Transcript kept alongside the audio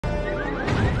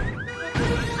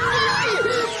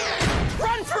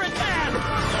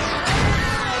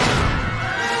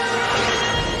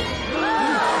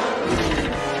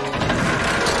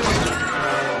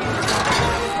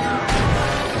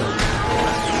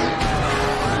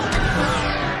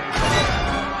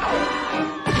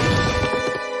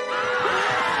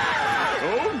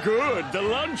the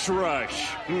lunch rush.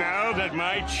 Now that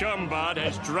my Chumbot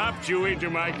has dropped you into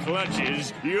my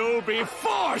clutches, you'll be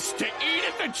forced to eat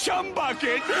at the Chum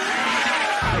Bucket.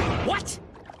 What?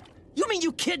 You mean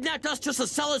you kidnapped us just to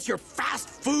sell us your fast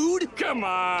food? Come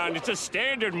on, it's a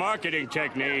standard marketing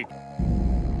technique.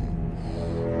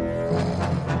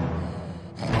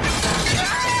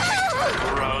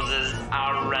 Roses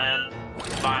are red,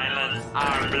 violets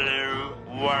are blue.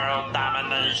 World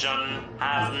domination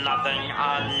has nothing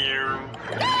on you.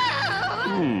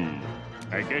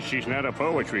 I guess she's not a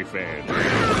poetry fan.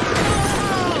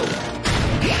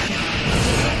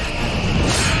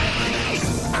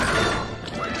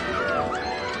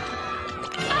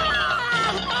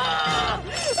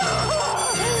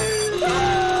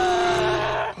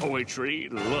 Poetry,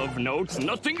 love notes,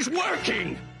 nothing's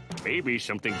working. Maybe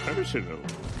something personal.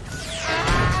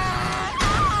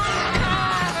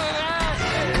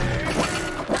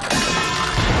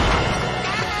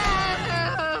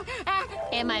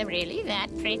 Am I really that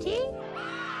pretty?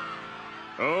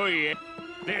 Oh, yeah.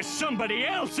 There's somebody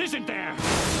else, isn't there?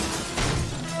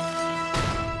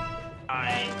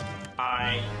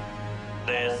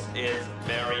 This is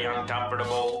very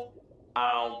uncomfortable.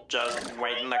 I'll just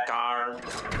wait in the car.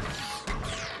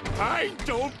 I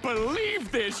don't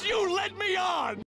believe this! You led me on!